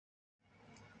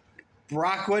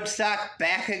Brock Woodstock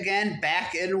back again,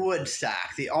 back in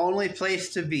Woodstock. The only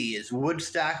place to be is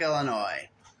Woodstock, Illinois.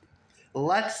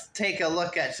 Let's take a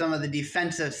look at some of the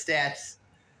defensive stats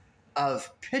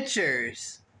of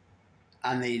pitchers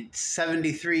on the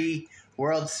 73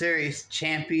 World Series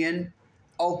champion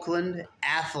Oakland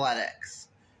Athletics.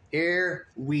 Here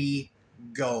we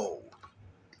go.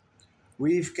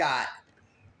 We've got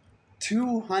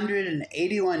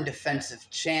 281 defensive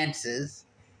chances,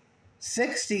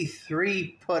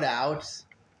 63 putouts,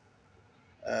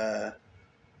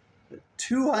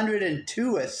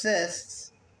 202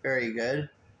 assists, very good,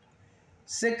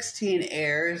 16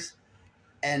 errors,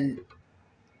 and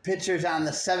pitchers on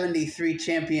the 73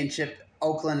 championship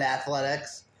Oakland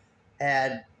Athletics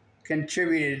had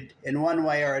contributed in one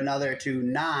way or another to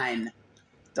 9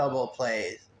 double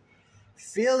plays.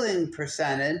 Fielding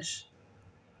percentage,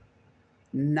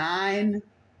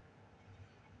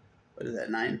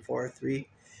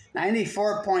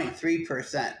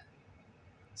 94.3%.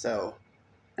 So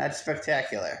that's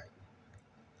spectacular.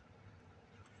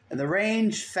 And the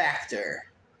range factor.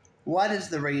 What is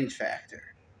the range factor?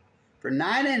 For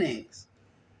 9 innings,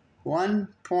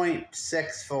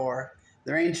 1.64.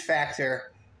 The range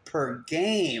factor per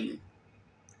game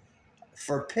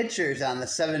for pitchers on the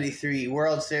 73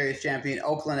 World Series champion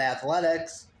Oakland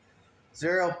Athletics,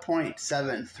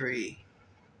 0.73.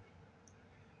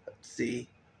 Let's see.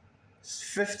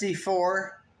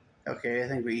 54. Okay, I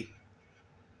think we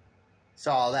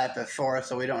saw that before,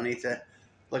 so we don't need to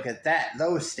look at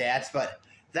those stats, but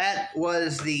that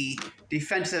was the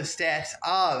defensive stats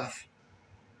of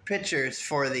pitchers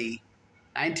for the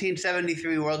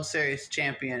 1973 World Series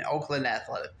champion Oakland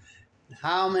Athletics.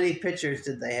 How many pitchers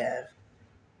did they have?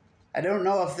 I don't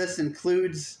know if this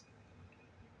includes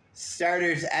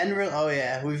starters and oh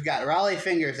yeah, we've got Raleigh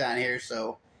Fingers on here,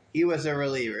 so he was a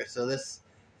reliever. So this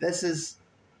is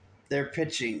their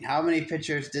pitching. How many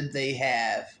pitchers did they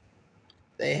have?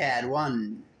 They had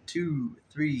 1, 2,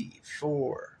 3,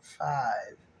 4, 5,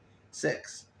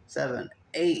 6, 7,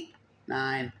 8,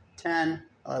 9, 10,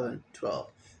 11,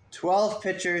 12. 12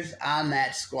 pitchers on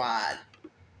that squad,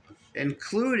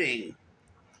 including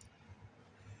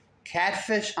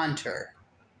Catfish Hunter,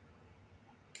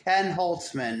 Ken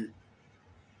Holtzman,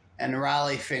 and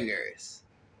Raleigh Fingers.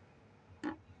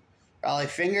 Raleigh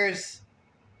Fingers,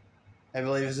 I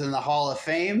believe, is in the Hall of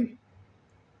Fame.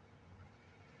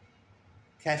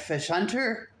 Catfish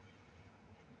Hunter,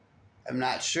 I'm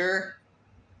not sure,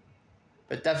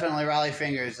 but definitely Raleigh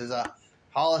Fingers is a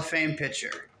Hall of Fame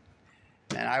pitcher.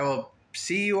 And I will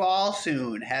see you all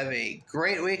soon. Have a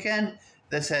great weekend.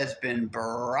 This has been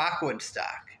Brock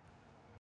Woodstock.